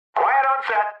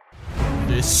set.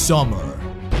 This summer,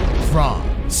 from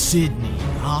Sydney,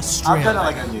 I've Australia. done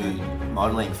like a new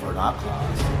modelling for an art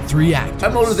class. 3 actors.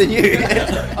 I'm older than you.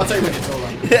 I'll tell you when it's all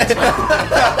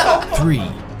on. 3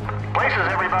 Places,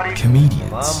 everybody.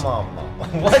 comedians. What?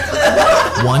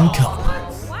 1 cup.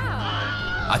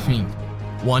 Wow. I mean,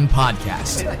 1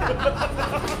 podcast.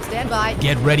 Stand by.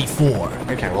 Get ready for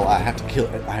Okay, well, I have to kill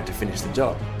it. I have to finish the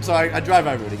job. So I drive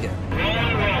over it again.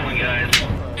 Rolling, guys.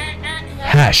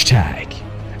 hashtag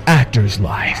Actor's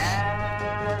Life.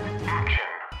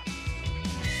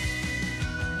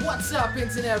 What's up,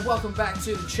 Internet? Welcome back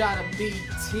to the Charter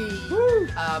BT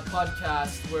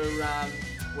podcast.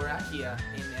 We're out here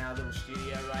in our little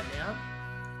studio right now,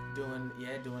 doing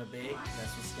a big.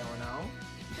 That's what's going on.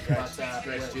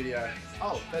 Great studio.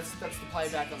 Oh, that's the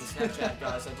playback on the Snapchat,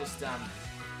 guys.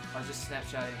 I was just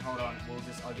Snapchatting. Hold on,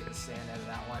 I'll get the sound out of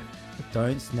that one.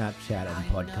 Don't Snapchat and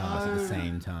podcast at the know.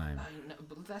 same time. No,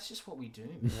 but that's just what we do.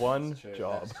 One True,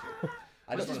 job. that's true.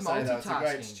 I Which just is want to say though, it's a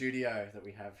great multitasking. studio that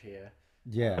we have here.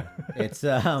 Yeah, it's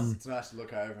It's nice to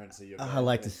look over and see your. I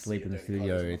like to bed and sleep see in the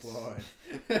your studio, clothes on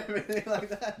the it's- floor and everything like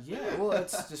that. Yeah, well,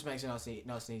 it just makes it nice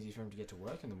and easy for him to get to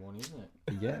work in the morning, isn't it?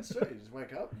 yeah. That's true. You just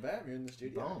wake up, bam, you're in the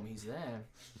studio. Boom, he's there.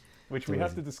 Which we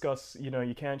have to discuss, you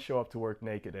can't show up to work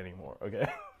naked anymore, okay?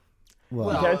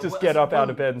 Well, You can't just get up out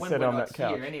of bed and when sit we're on not that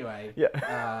couch. Here anyway.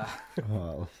 Yeah.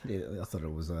 well, I thought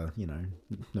it was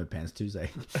no pants Tuesday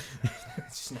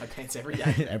It's just no pants every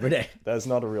day. every day. That's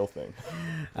not a real thing.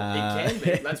 It can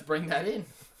be. Let's bring that in.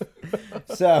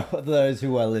 So for those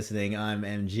who are listening, I'm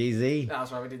MGZ. No,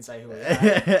 that's right. We didn't say who we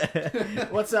are.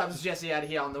 What's up? It's Jesse out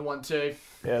here on the 1-2.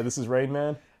 Yeah, this is Rain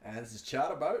Man. And this is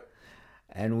Charter Boat.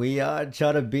 And we are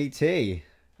Charter BT,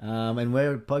 and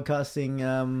we're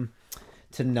podcasting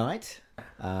tonight.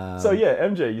 So yeah,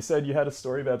 MJ, you said you had a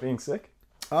story about being sick?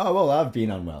 Oh well, I've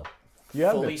been unwell. You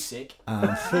have Fully been. sick.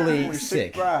 Fully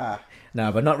sick. Brah.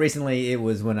 No, but not recently. It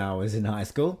was when I was in high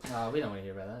school. We don't want to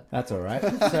hear about that. That's all right.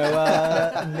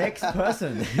 So next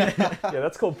person. Yeah,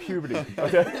 that's called puberty.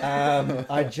 Okay.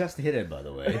 I just hit it, by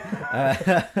the way.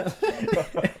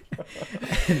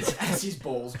 As his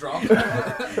balls drop.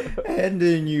 And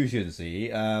then you should see.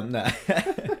 No,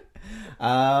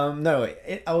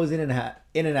 I was in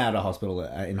and out of hospital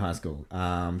in high school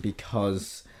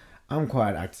because I'm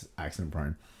quite accident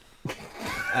prone.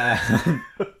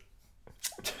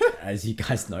 As you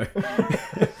guys know.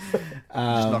 Just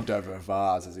knocked over a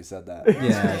vase as he said that.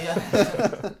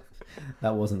 Yeah.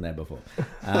 That wasn't there before.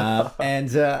 Well,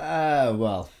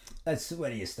 where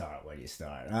do you start?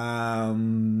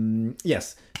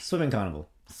 Yes, swimming carnival.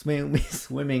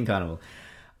 Swimming carnival.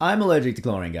 I'm allergic to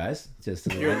chlorine, guys. Just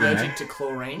to You're let you know. allergic to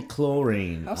chlorine?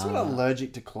 Chlorine. I'm sort of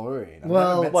allergic to chlorine. I've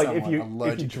well, never met Like if someone you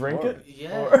allergic to drink chlorine. it,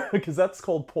 Yeah. because that's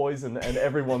called poison, and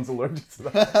everyone's allergic to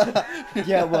that.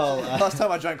 Yeah, well, Last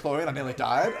time I drank chlorine, I nearly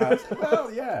died. I was like,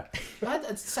 well, yeah.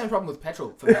 It's the same problem with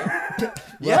petrol for me.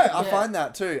 Yeah, I yeah. find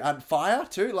that too. And fire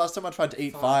too. Last time I tried to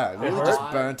eat fire, it really Fire.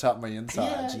 just burnt up my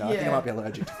insides. Yeah, I think I yeah. might be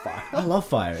allergic to fire. I love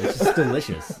fire. It's just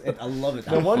delicious. I love it.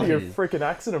 No wonder you're It is. freaking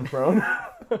accident prone.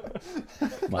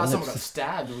 My Last time I lips got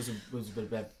stabbed, it was a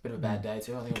bit of a bad day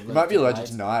too. I think You might be allergic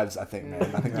to knives, I think, man.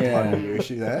 I think that's part of your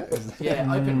issue there.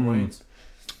 Yeah, open wounds.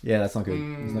 Yeah, that's not good.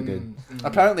 It's not good.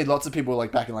 Apparently, lots of people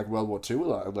back in World War II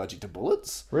were allergic to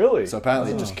bullets. Really? So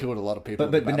apparently, it just killed a lot of people.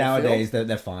 But on the nowadays battlefield.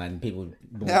 they're fine. People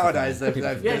Nowadays, they've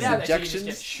Yeah, there's now that you just injections.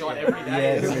 get shot every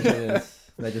yeah, day.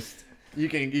 they just You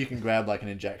can grab an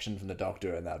injection from the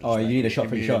doctor and they'll just Oh, you make need a shot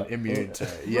for your shot. Immune to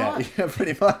yeah, Right. yeah,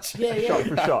 pretty much. Yeah, Shot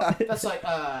for shot. That's like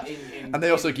in And they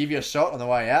also give you a shot on the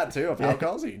way out too of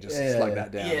alcohol, so you can just Yeah. slug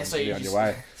that down. yeah, and so be you on just, your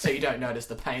way. so you don't notice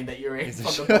the pain that you're in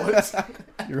from the bullets.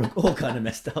 you're all kind of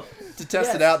messed up. To test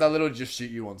Yes. it out, they'll literally just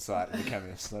shoot you on site at the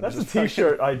chemist. They'll That's a just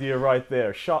t-shirt idea right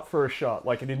there. Shot for a shot.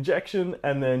 Like an injection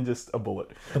and then just a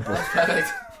bullet. That's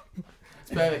perfect.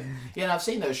 It's perfect. Yeah, and I've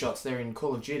seen those shots. They're in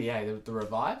Call of Duty, the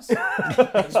revives. It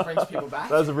just brings people back.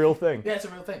 That's a real thing. Yeah, it's a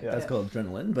real thing. That's called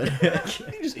adrenaline, but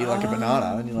You just eat like a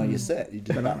banana and you're set. You're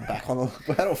just back on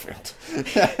the battlefield.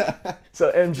 So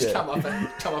MJ, Just come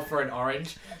up for an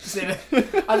orange.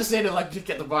 I just need to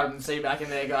get the vitamin C back in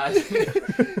there, guys.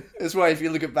 That's why if you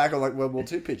look back on World War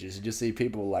II pictures, you just see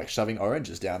people shoving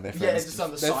oranges down their friends. just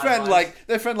on the their sidelines.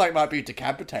 friend might be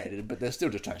decapitated, but they're still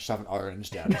just trying to shove an orange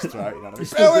down his throat. You know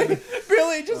what I mean?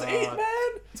 Really, just eat,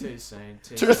 man. Too soon.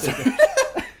 Too soon.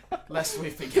 Lest we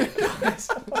forget, guys.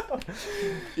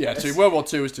 Yeah, World War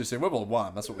II is too soon. World War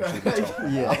One, that's what we should be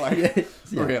talking about.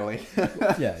 yeah. Really.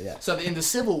 yeah. So in the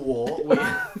Civil War, we...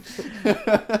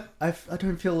 I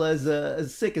don't feel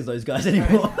as sick as those guys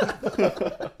anymore.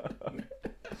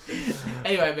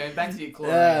 Anyway, man, back to your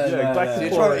chlorine. Yeah, back to So you're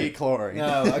chlorine. trying to eat chlorine.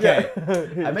 No, okay.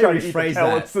 I may Trying to eat the rephrase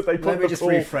pellets that. that they put Let in me the just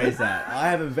pool. rephrase that. I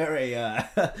have a very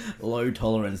low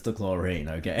tolerance to chlorine.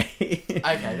 Okay.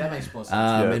 Okay, that makes more sense.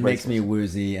 Yeah, It it makes makes me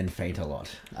woozy and faint a lot.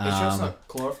 It's just not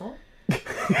chloroform?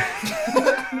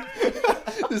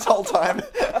 This whole time.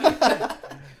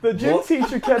 The gym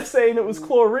teacher kept saying it was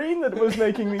chlorine that was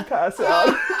making me pass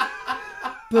out.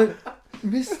 But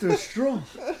Mr. Strong.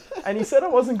 And he said I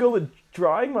wasn't good at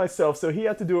drying myself, so he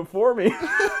had to do it for me.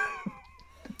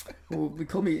 Well,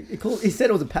 he said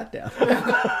it was a pat down.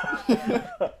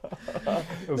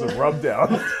 It was a rub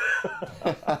down.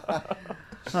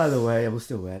 Either way, I was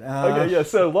still wet. Okay, yeah,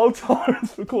 so low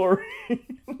tolerance for chlorine.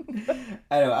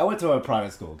 Anyway, I went to a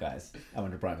private school, guys. I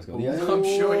went to private school. Yeah. I'm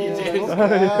sure you did.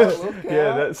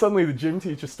 Yeah, suddenly the gym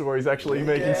teacher story is actually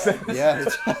making sense. Yeah.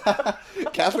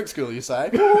 Catholic school, you say?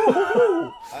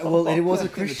 Well, it was a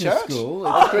Christian church? school.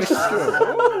 Christian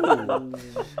school.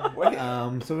 Wait,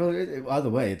 So either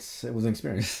way, it was an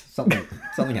experience. Something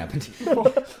happened.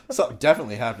 something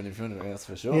definitely happened in front of me, that's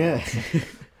for sure. Yeah.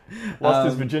 Lost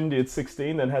his virginity at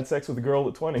 16, then had sex with a girl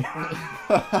at 20.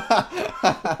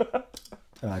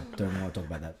 I don't want to talk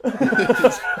about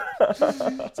that.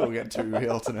 It's all getting too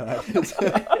real tonight.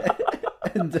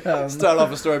 And, Start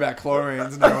off a story about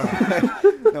chlorines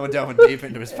and no one delving deep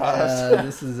into his past.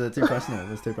 this is too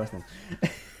personal. It's too personal.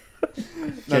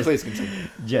 No, please continue.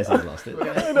 Jesse's lost it.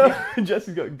 I know.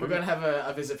 Jesse's got We're going to have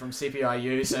a visit from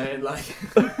CPIU soon, like...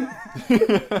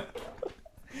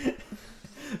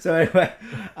 So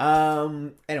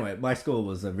anyway, my school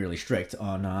was really strict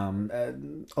on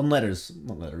letters.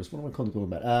 Not letters. What am I calling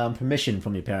about? Permission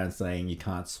from your parents saying you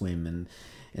can't swim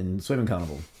in swimming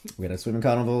carnival. We had a swimming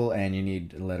carnival, and you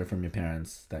need a letter from your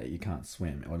parents that you can't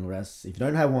swim. Unless if you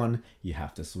don't have one, you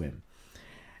have to swim.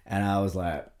 And I was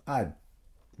like, not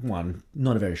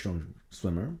a very strong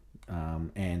swimmer,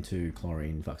 and two,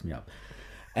 chlorine fucks me up.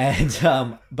 And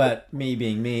but me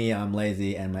being me, I'm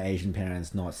lazy, and my Asian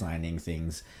parents not signing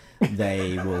things,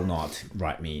 they will not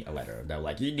write me a letter. They're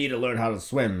like, you need to learn how to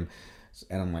swim,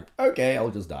 and I'm like, okay, I'll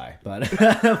just die. But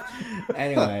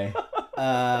anyway,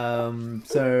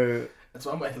 so That's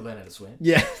one way to learn how to swim.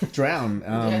 yeah, drown.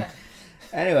 Yeah.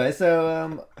 Anyway,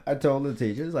 so I told the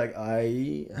teachers, like,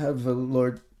 I have a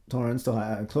low tolerance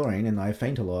to chlorine, and I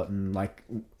faint a lot, and like,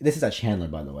 this is at Chandler,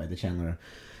 by the way, the Chandler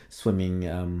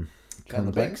swimming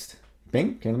complex.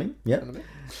 Bing? Chandler Bing? Yep.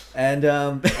 And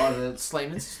Oh, the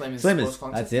Slayman's sports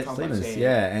Slimmers, that's it, complex, Slimmers,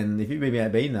 yeah. And if you've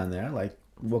been down there, like,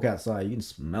 walk outside, you can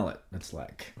smell it. It's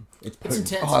like, it's It's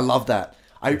intense. Oh, I love that.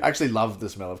 I actually love the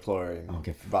smell of chlorine.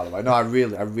 Okay. By the way, no, I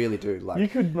really do. Like, You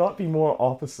could not be more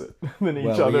opposite than each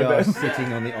well, other we are then.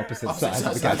 sitting on the opposite Opposite sides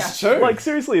of the sides of the couch. that's true. Like,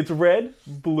 seriously, it's red,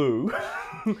 blue,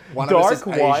 One dark of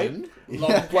us is white, Asian.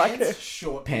 Long Black pants, hair.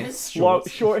 short Pants. pants.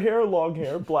 short hair, long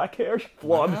hair, black hair,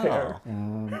 blonde hair.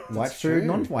 White food,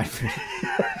 non-white food.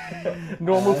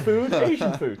 Normal food,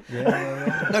 Asian food.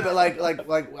 No, but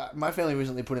like my family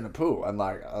recently put in a pool, and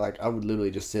like I would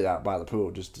literally just sit out by the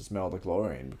pool just to smell the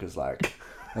chlorine because like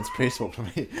that's peaceful for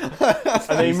me. And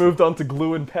then he moved on to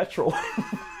glue and petrol.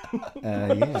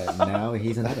 Yeah, now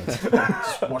he's an adult.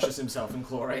 Just washes himself in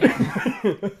chlorine.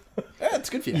 Yeah, it's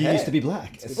good for your You hair. used to be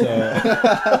black, so...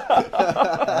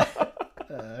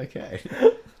 okay.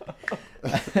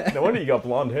 No wonder you got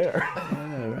blonde hair.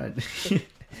 Right.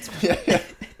 Yeah.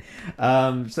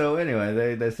 So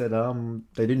anyway, they said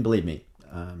they didn't believe me.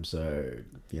 So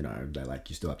they're like,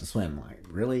 you still have to swim. I'm like,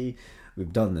 really?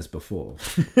 We've done this before.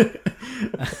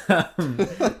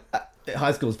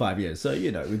 High school's 5 years, so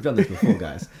we've done this before,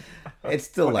 guys. It's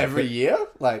still What, like every year,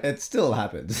 like it still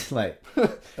happens. Like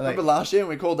remember last year when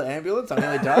we called the ambulance? I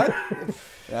nearly died.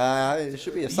 It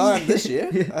should be a sign this year.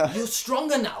 You're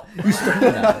stronger now.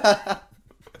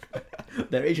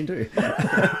 they're Asian too.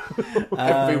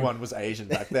 Everyone was Asian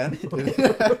back then.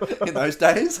 In those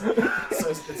days, So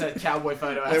it's a cowboy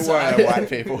photo there outside. weren't no white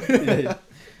people.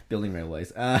 Building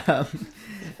railways.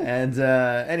 And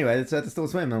anyway, so I had to still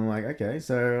swim. I'm like, okay,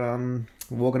 so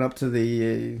walking up to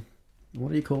the what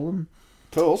do you call them?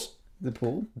 Pools. The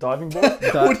pool. Diving board?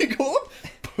 What do you call them?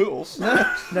 Pools. No,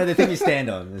 the thing you stand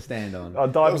on. The stand on. Oh,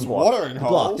 diving Those block. watering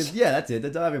Block. holes. Yeah, that's it. The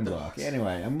diving block.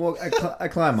 Anyway, I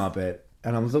climb up it,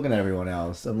 and I'm looking at everyone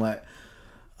else. I'm like,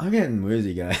 I'm getting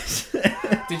woozy, guys.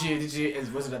 Did you?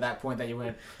 Was it at that point that you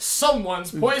went,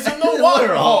 someone's poisoned the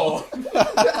water hole?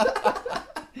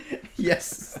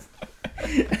 Yes.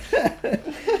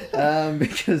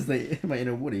 Because my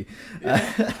inner Woody.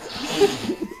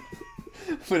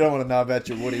 We don't want to know about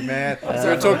your Woody, man. So we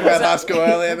were talking about high school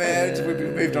earlier, man. We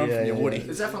moved on from your Woody.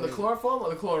 Is that from the chloroform or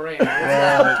the chlorine?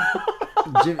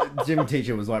 Gym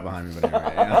teacher was right behind me, but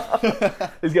anyway. Yeah.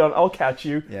 He's going, I'll catch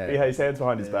you. Yeah. He has hands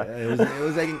behind his back. It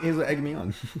was egging me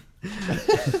on.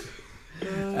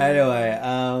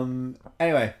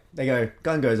 Anyway, they go.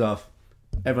 Gun goes off.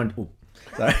 Everyone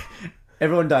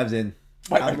dives in.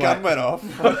 Wait, my gun went off.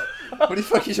 What the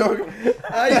fuck are you talking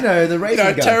about? The racing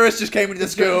gun. Terrorists just came into the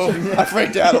school. I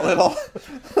freaked out a little.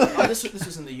 Oh, this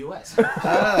was in the US. Oh,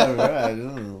 right.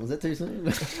 Oh, was that too soon?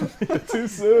 Too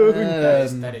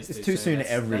soon. That is It's too soon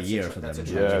That's- every that's a year tra- for that's them.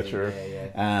 a Yeah, tragedy. sure.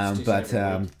 Yeah. It's too soon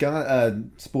every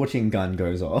week. Sporting gun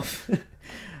goes off.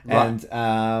 And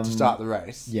To start the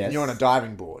race. Yes. And you're on a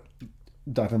diving board.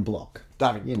 diving block.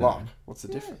 Diving You block. know. What's the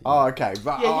difference? Oh, okay.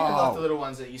 But, Yeah, you know, like the little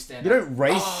ones that you stand You up. don't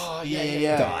race. Oh,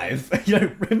 yeah. Dive. You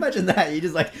don't imagine that. You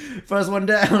just like first one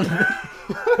down.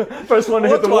 First one to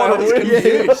hit the water I was wins.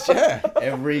 confused. Yeah.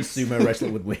 Every sumo wrestler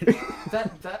would win.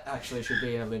 That actually should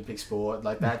be an Olympic sport.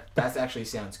 Like that actually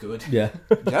sounds good. Yeah.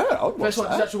 Yeah, I would watch First one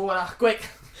to that. touch the water, quick.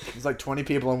 There's like 20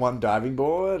 people on one diving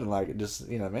board, and like it just,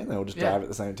 you know what I mean? They all just Yeah. dive at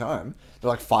the same time. They're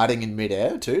like fighting in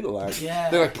midair too. Yeah.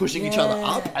 They're like pushing each other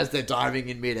up Yeah. as they're diving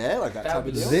in midair, like that That type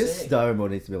would of be deal. This sick. diving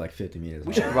board needs to be like 50 meters.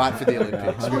 We should write for the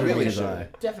Olympics. We 100 really meters should. high.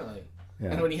 Definitely.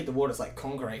 Yeah. And when you hit the water, it's like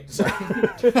concrete. So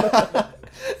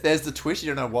There's the twist.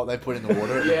 You don't know what they put in the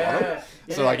water at the bottom.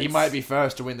 yeah. So like you it's- might be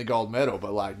first to win the gold medal,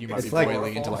 but like you might It's be like-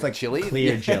 boiling into It's like chili.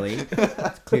 clear jelly.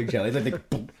 It's clear jelly. It's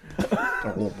like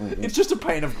It's just a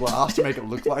pane of glass to make it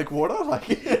look like water. Like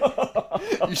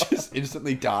you just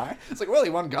instantly die. It's like, well, he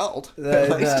won gold. At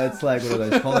no, least. it's like one of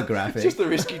those holographic It's just the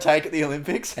risk you take at the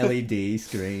Olympics. LED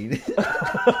screen.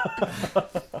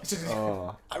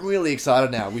 Oh, I'm really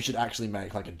excited now. We should actually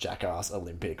make like a Jackass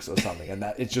Olympics or something, and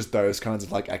that it's just those kinds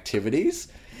of like activities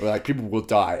where like people will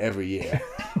die every year.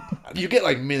 You get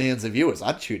like millions of viewers.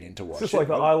 I'd tune in to watch. Just it. like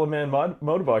the Isle of Man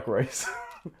motorbike race.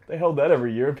 They held that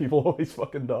every year and people always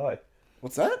fucking die.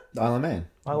 What's that? Isle of Man.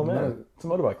 Isle of Man. It's a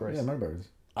motorbike race. Yeah, motorbikes.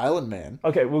 Island Man.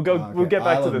 Okay, we'll go. Okay, We'll get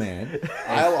back Isle to of this. Man.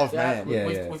 Isle of Yeah, Man. Yeah,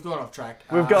 we've, yeah. we've gone off track.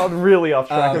 We've gone really off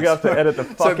track. We're gonna have to edit the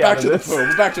So fuck back out to of the this.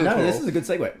 pool. Back to the No, pool. this is a good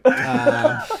segue.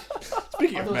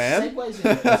 Speaking of man,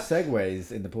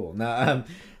 Segways in the pool. Now,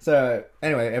 so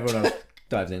anyway, everyone else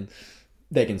dives in.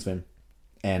 They can swim,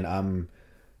 and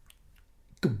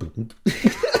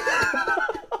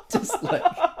just like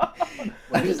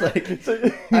I just like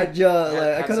I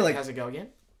kind of like How's it go again?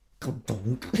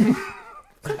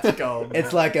 it's Go.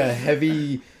 like a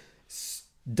heavy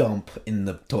dump in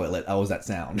the toilet. How was that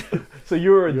sound? So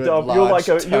you're a You're a dump. You're like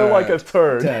large a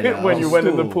turd Yeah, when I you was went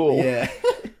in the cool. pool. Yeah.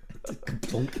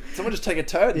 someone just take a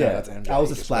turd. No, Yeah, that's MJ. I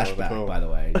was a Just fell in the splashback, pool. by the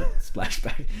way.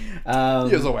 Splashback.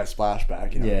 He was always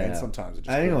splashback. You know what I Yeah. mean? Sometimes it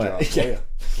just Anyway, yeah.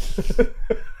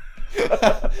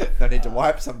 No need to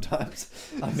wipe sometimes.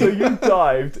 So you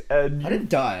dived and I didn't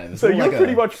dive. It was so more you like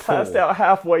pretty a much passed fall. out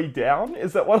halfway down.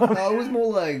 Is that what I'm? I was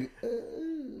more like.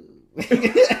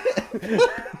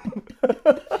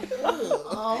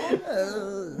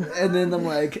 And then I'm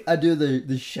like, I do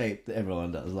the shape that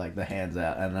everyone does, like the hands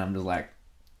out, and I'm just like,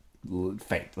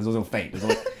 faint. It was also faint. It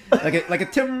was like a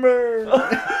timber.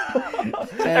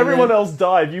 Everyone else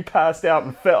died. You passed out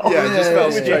and fell. Yeah, it just fell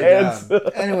with your straight hands. down.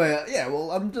 Anyway, yeah,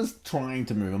 well, I'm just trying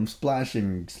to move. I'm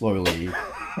splashing slowly.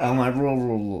 I'm like, roll,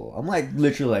 roll, roll. I'm like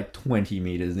literally like 20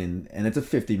 meters in, and it's a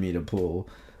 50-meter pool.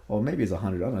 Or maybe it's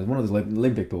 100. I don't know. It's one of those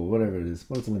Olympic pool, whatever it is.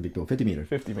 What's Olympic pool? 50 meters.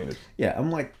 50 meters. Yeah, I'm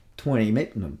like 20,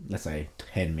 maybe, no, let's say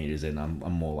 10 meters in. I'm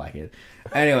more like it.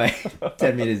 Anyway,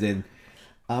 10 meters in.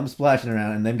 I'm splashing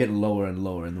around and then getting lower and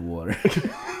lower in the water.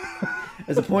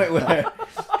 There's a point where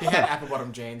He had apple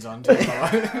bottom jeans on too. should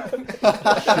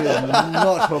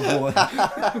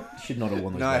not have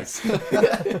worn those Nice.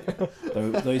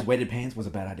 weights. Those weighted pants was a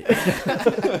bad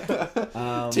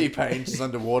idea. T-Pain just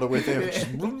underwater with him. Just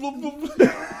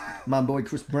My boy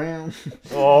Chris Brown.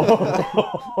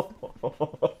 Oh.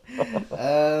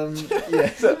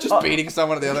 Yeah. just beating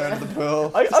someone at the other end of the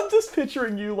pool. I'm just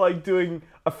picturing you like doing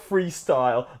a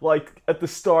freestyle, like at the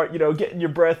start, you know, getting your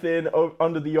breath in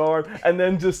under the arm, and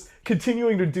then just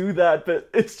continuing to do that, but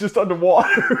it's just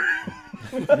underwater.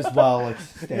 Just while like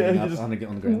standing Yeah, up just- on the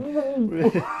ground.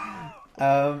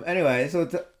 Anyway, so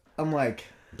I'm like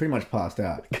pretty much passed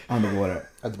out underwater.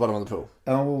 At the bottom of the pool.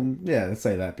 Oh well, yeah, let's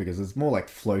say that because it's more like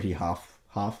floaty half.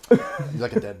 He's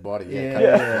like a dead body. Yeah.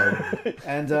 Yeah.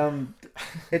 And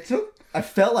it took. I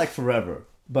felt like forever,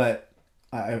 but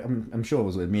I'm sure it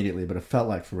was immediately, but it felt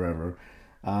like forever.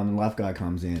 The lifeguard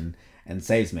comes in and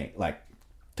saves me, like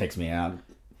takes me out.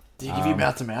 Do you give you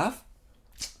mouth to mouth?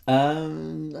 I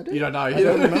don't, You don't know. I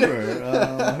don't remember.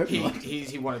 I hope not.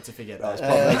 He wanted to forget that.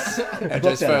 MJ's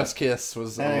Blocked out. first kiss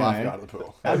was a Anyway. lifeguard at the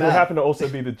pool. And who happened to also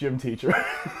be the gym teacher.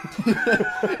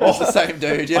 It's the same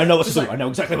dude. Yeah. I know what to do. I know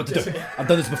exactly what to do. I've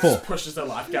done this before. Pushes the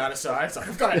lifeguard aside. It's like,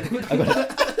 I've got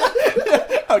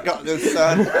it. I got this,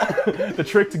 son. The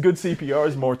trick to good CPR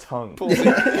is more tongue. Pulls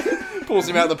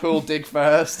him out of the pool, dig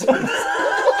first.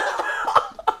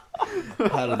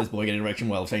 How did this boy get an erection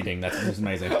while fainting? That's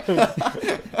amazing.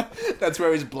 That's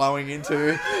where he's blowing into.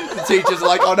 The teacher's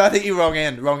like, oh no, I think you're wrong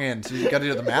end. So you got to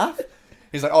do the mouth?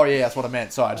 He's like, oh yeah, that's what I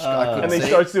meant. Sorry, I couldn't And see. he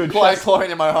starts doing chest, Chlorine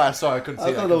in my eye. Sorry, I couldn't see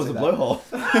I thought that was a blowhole.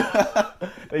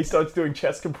 and he starts doing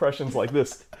chest compressions like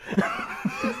this.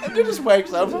 And he just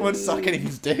wakes up and sucking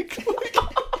his dick. Like,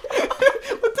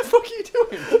 what the fuck are you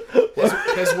doing?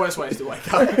 There's worse ways to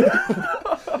wake up.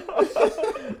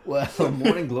 Well,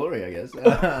 morning glory, I guess.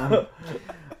 But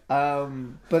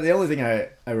the only thing I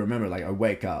remember, like, I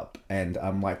wake up and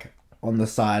I'm like on the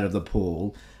side of the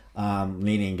pool,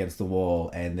 leaning against the wall,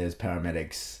 and there's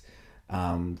paramedics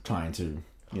trying to,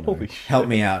 Holy shit. help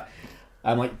me out.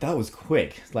 I'm like, that was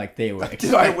quick. Like they were.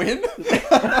 Did I win?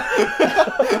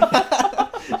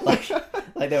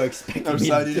 Like they were expecting I'm me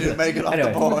sorry, to you do didn't that. make it off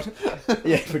Anyway. the board.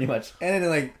 Yeah, pretty much. And then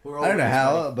like We're all I don't know wins,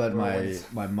 how, buddy. but We're all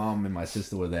my wins. mom and my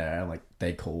sister were there. Like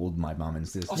they called my mom and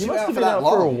sister. You been must out have for been that out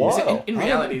for a long. while. In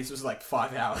reality, this was like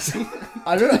 5 hours.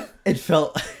 I don't know. It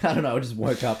felt. I don't know. I just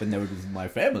woke up and they were just my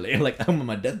family. Like I'm on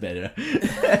my deathbed.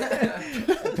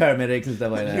 Paramedics and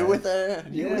stuff like that. You were there.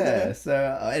 You were Yeah. there. So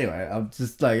anyway, I'm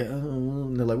just like, they're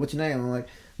like, "What's your name?" I'm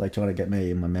like trying to get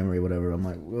me in my memory, whatever. I'm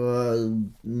like,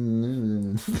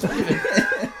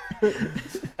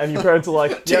 And your parents are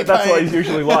like, yeah, that's what he's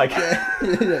usually like. yeah,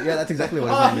 that's exactly what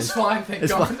his Oh, name he's is. fine, thank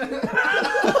It's God.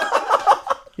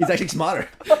 He's actually smarter.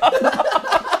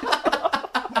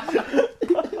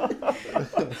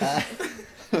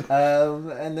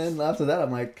 And then after that,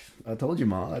 I'm like, I told you,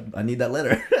 Ma, I need that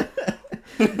letter.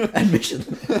 Admission.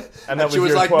 And that was She was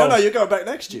year like, 12. no, you're going back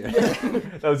next year.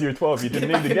 That was year 12. You didn't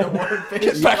need to In the get water,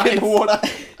 Get back in the water.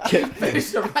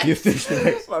 finish the race. You finished the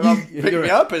race. My mum picked You're me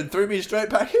a- up and threw me straight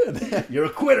back in. You're a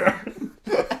quitter.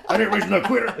 I didn't raise no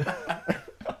quitter.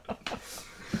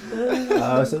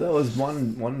 So that was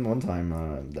one time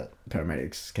that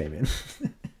paramedics came in.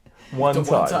 one The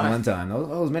one time. time. One time. That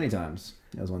was many times.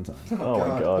 That was one time. Oh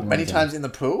my god. Many times in the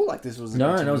pool? Like this was...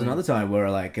 No, and there was another time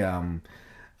where like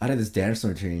I did this dance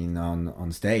routine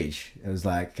on stage. It was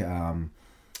like it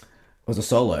was a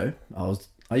solo.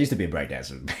 I used to be a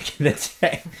breakdancer back in the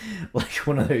day, like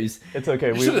one of those. It's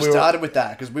okay. We should have started with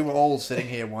that because we were all sitting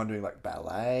here wondering, like,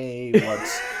 ballet?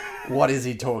 What is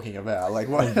he talking about? Like,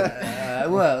 what?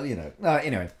 Well,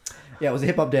 anyway, yeah, I was a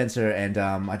hip hop dancer, and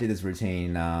I did this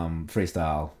routine,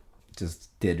 freestyle, just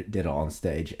did it on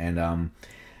stage, and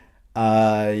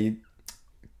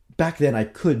back then I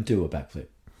could do a backflip.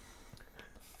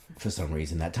 For some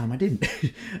reason, that time I didn't.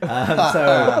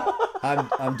 So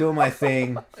I'm doing my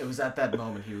thing. It was at that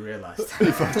moment he realized.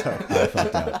 I fucked up.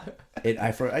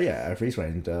 I freeze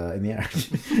framed in the air.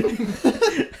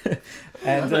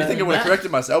 And I think I would have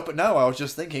corrected myself, but no, I was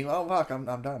just thinking, oh, fuck, I'm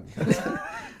done.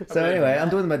 so anyway, I'm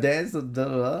doing my dance,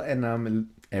 and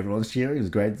everyone's cheering. It was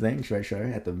a great thing, great show.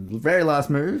 At the very last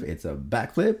move, it's a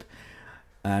backflip.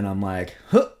 And I'm like,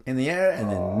 huh, in the air, and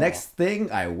then next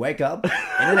thing, I wake up in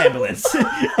an ambulance.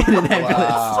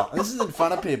 Wow. This is in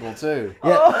front of people, too.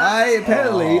 Yeah, I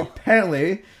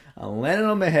apparently, I landed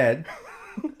on my head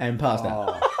and passed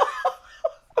out.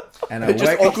 And I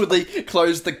Just awkwardly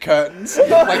closed the curtains,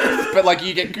 but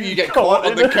you get caught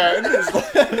on the curtain.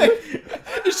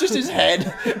 It's just his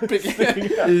head.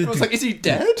 I was like, is he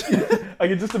dead? I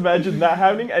can just imagine that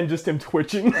happening and just him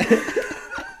twitching.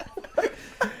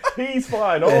 He's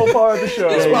fine. All part of the show.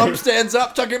 His mum stands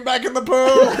up, tuck him back in the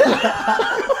pool.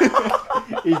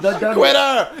 He's not done.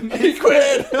 Quitter! He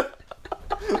quit!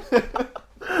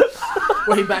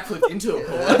 Well, he backflipped into a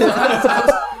pool.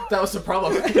 That was the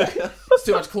problem. There's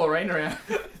too much chlorine around.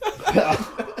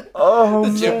 Oh,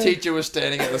 The gym man. teacher was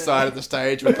standing at the side of the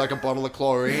stage with like a bottle of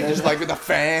chlorine, just like with a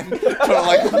fan, trying to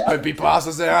like hope he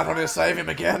passes out. I'm gonna save him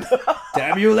again.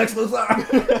 Damn you, Lex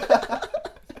Luthor!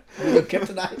 You kept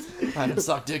tonight. I haven't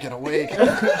sucked dick in a week.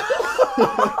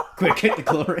 Quick, hit the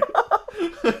chlorine.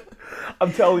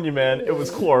 I'm telling you, man, it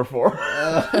was chloroform.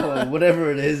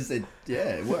 Whatever it is, it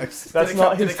works. That's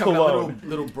not Did his it come in a cologne.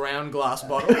 little brown glass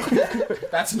bottle?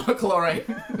 That's not chlorine.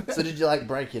 So did you like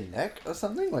break your neck or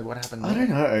something? Like what happened? I don't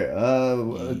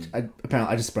know.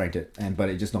 Apparently, I just sprained it, but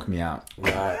it just knocked me out.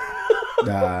 Right.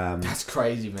 That's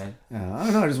crazy, man. I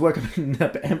don't know. I just woke up in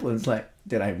the ambulance. Like,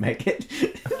 did I make it?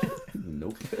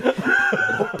 Nope.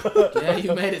 Yeah,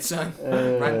 you made it, son.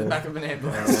 Right in the back of an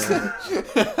ambulance.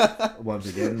 Once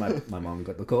again, my mom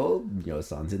got the call. Your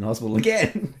son's in hospital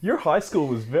again. Your high school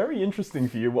was very interesting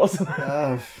for you, wasn't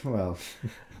it? Well,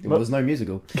 it was no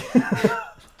musical.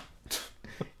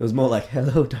 It was more like,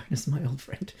 hello, darkness, my old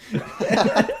friend.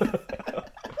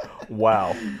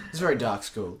 Wow. It's a very dark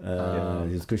school.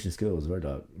 It was Christian school. It was very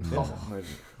dark.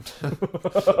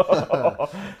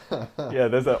 Yeah,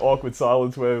 there's that awkward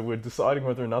silence where we're deciding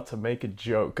whether or not to make a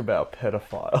joke about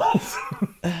pedophiles.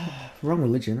 Wrong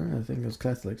religion. I think it was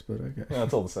Catholics, but okay. Yeah,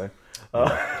 it's all the same.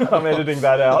 I'm editing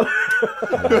that out.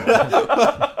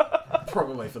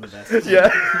 Probably for the best. Yeah.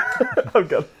 I've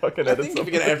got to fucking I edit think if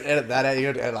something. you're going to edit that out,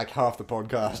 you're going to edit like half the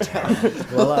podcast.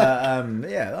 Well,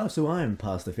 yeah. Oh, so I'm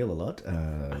Pastor Phil a lot.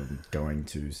 Going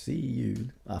to see you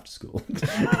after school.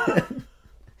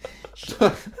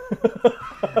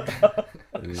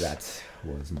 That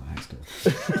was my high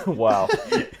school. Wow.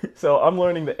 So I'm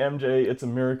learning that MJ, it's a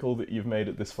miracle that you've made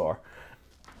it this far.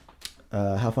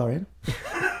 How far in?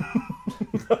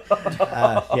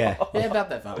 Yeah. Yeah, about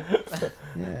that far.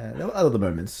 Yeah, there were other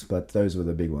moments, but those were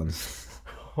the big ones.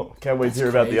 Can't wait to hear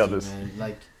about the Crazy, others. man.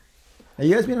 Like, Have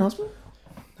you guys been in hospital?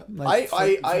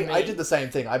 I did the same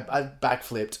thing. I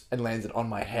backflipped and landed on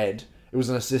my head. It was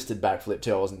an assisted backflip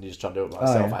too. I wasn't just trying to do it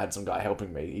myself. yeah. I had some guy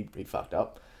helping me. He fucked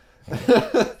up.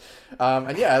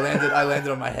 And yeah, I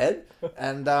landed on my head,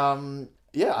 and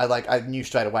yeah, I knew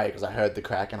straight away because I heard the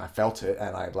crack and I felt it,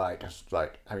 and I was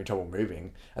having trouble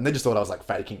moving, and they just thought I was like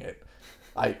faking it.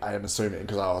 I am assuming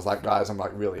because I was like, guys, I'm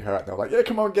like really hurt. And they were like, yeah,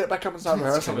 come on, get back up and start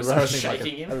rehearsing. It's Rehearsing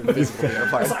shaking like him. a physical thing.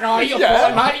 It's like, oh, you're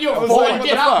fine, mate. You're I was fine. like, what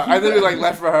Get the up. fuck? I literally like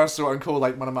left rehearsal and called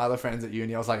like one of my other friends at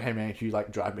uni. I was like, hey man, can you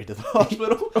like drive me to the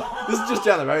hospital? This is just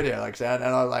down the road here, like, and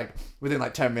I was like, within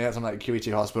like 10 minutes, I'm like QET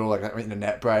hospital, like I'm in a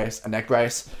neck brace.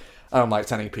 I'm like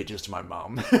sending pictures to my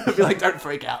mum. I'd be like, don't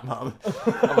freak out, mum.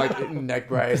 I'm like in neck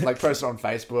brace, like post it on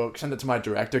Facebook, send it to my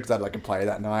director because I had like a play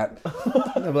that night.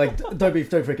 I'm like, don't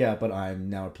freak out, but I'm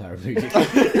now a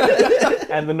paraplegic.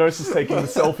 And the nurse is taking the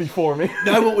selfie for me.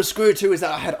 No, what was screwed too is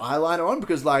that I had eyeliner on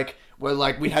because like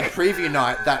we had preview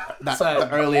night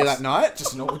earlier that night.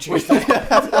 just not what you think.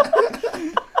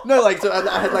 No, like so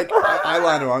I had like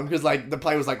eyeliner on because like the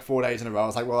play was like 4 days in a row. I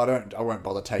was like, well, I won't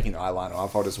bother taking the eyeliner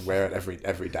off. I'll just wear it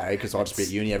every day because I'll just be at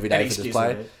uni every day for this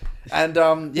play. And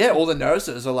yeah, all the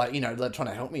nurses are like, they're trying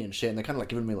to help me and shit, and they're kind of like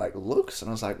giving me like looks, and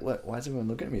I was like, look, why is everyone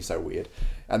looking at me so weird?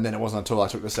 And then it wasn't until I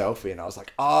took the selfie and I was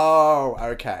like, oh,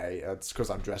 okay, it's because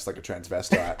I'm dressed like a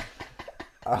transvestite.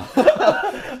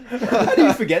 How do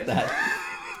you forget that?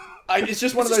 It's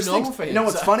just one of It's those just normal things. for you, You know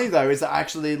what's so- funny though is that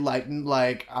actually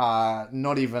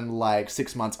not even like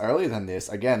 6 months earlier than this,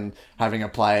 again having a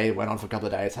play, went on for a couple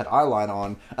of days, had eyeliner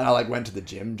on, and I like went to the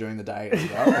gym during the day as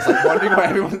well. I was like wondering why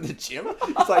everyone at the gym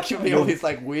is like giving me all these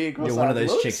like weird. You're one of those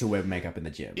looks. chicks who wear makeup in the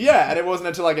gym. Yeah, and it wasn't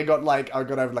until I got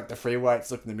over like the free weights,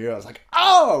 looked in the mirror, I was like,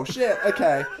 oh shit,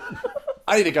 okay.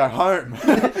 I need to go home.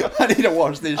 I need to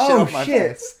wash this shit off my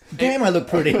face. Damn, I look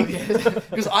pretty.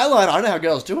 Because eyeliner, I know how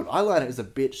girls do it. Eyeliner is a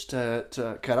bitch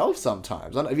to cut off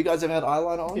sometimes. I don't know, have you guys ever had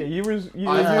eyeliner on? Yeah, you use I've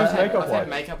makeup had wipes.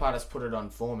 makeup artists put it on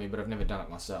for me, but I've never done it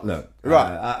myself. Look,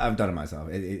 Right. I've done it myself.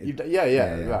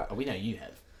 Yeah, right. Oh, we know you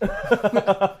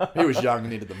have. He was young and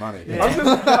needed the money.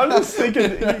 I'm just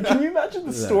thinking, can you imagine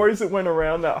the stories that went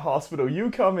around that hospital? You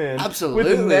come in Absolutely,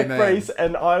 with a neck man. brace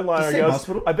and eyeliner. The same Goes,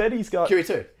 hospital? I bet he's got. Curie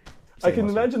too. I can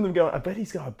imagine them going, I bet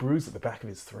he's got a bruise at the back of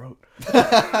his throat.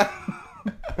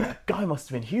 Guy must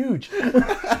have been huge.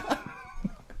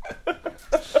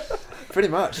 Pretty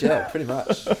much, yeah, pretty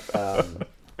much.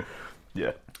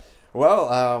 Yeah.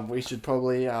 Well, we should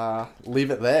probably leave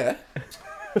it there.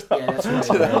 Yeah, that's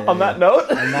right. On that note,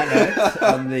 On that note,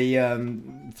 on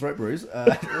the throat bruise,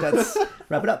 let's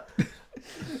wrap it up.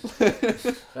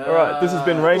 all right, this has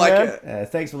been Rain Like Man. it.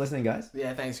 Thanks for listening, guys.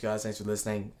 Yeah, thanks guys. Thanks for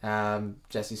listening.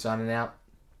 Jesse signing out.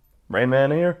 Rain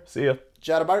Man here. See ya.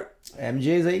 Chat about.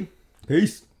 MGZ.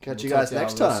 Peace. Catch you We'll guys talk to y'all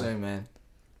next real time. soon, man.